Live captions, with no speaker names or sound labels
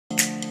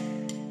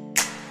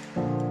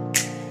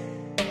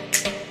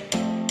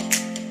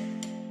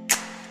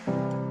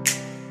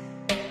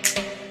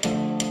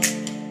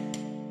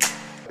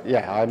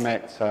Yeah, I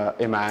met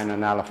Iman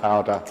and Ahla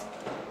Fawda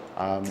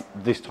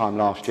this time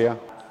last year.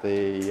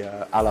 The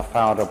Ahla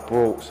Fawda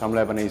brought some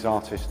Lebanese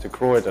artists to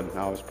Croydon.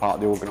 I was part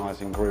of the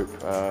organising group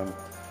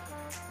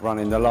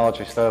running the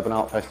largest urban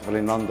art festival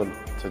in London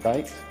to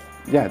date.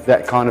 Yeah,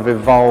 that kind of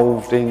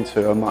evolved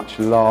into a much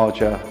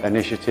larger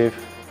initiative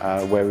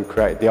where we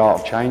created the Art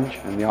of Change,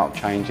 and the Art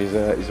of Change is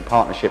a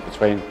partnership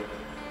between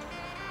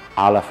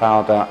Ahla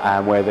Fawda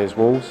and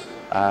WhereTheresWalls,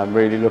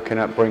 really looking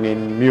at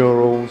bringing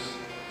murals,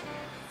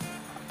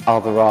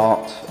 other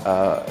art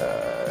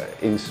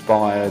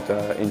inspired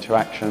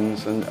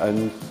interactions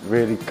and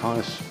really kind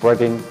of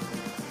spreading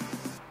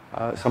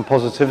some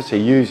positivity,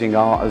 using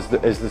art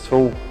as the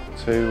tool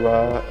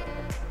to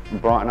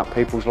brighten up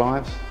people's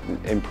lives,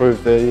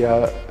 improve the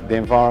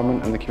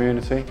environment and the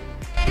community.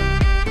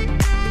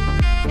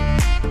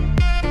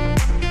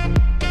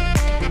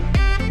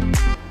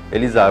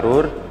 إلي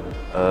زاروur.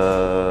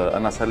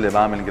 أنا صار لي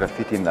بعمل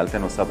جرافيتي من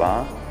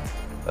 2007.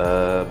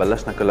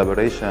 بلشنا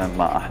كولابوريشن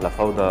مع أحلى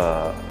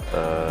فوضى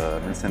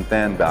من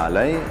سنتين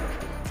بعلي.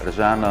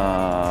 رجعنا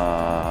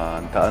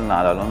انتقلنا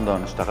على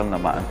لندن، اشتغلنا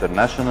مع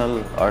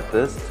انترناشونال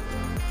ارتست،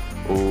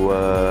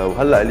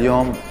 وهلا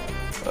اليوم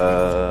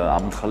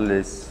عم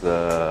نخلص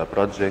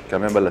بروجكت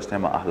كمان بلشناه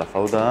مع أحلى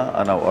فوضى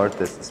أنا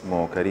وارتست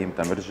اسمه كريم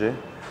تامرجي.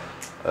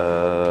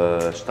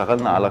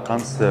 اشتغلنا على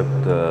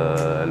concept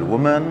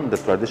الwoman, the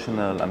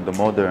traditional and the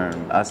modern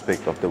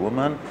aspect of the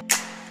woman.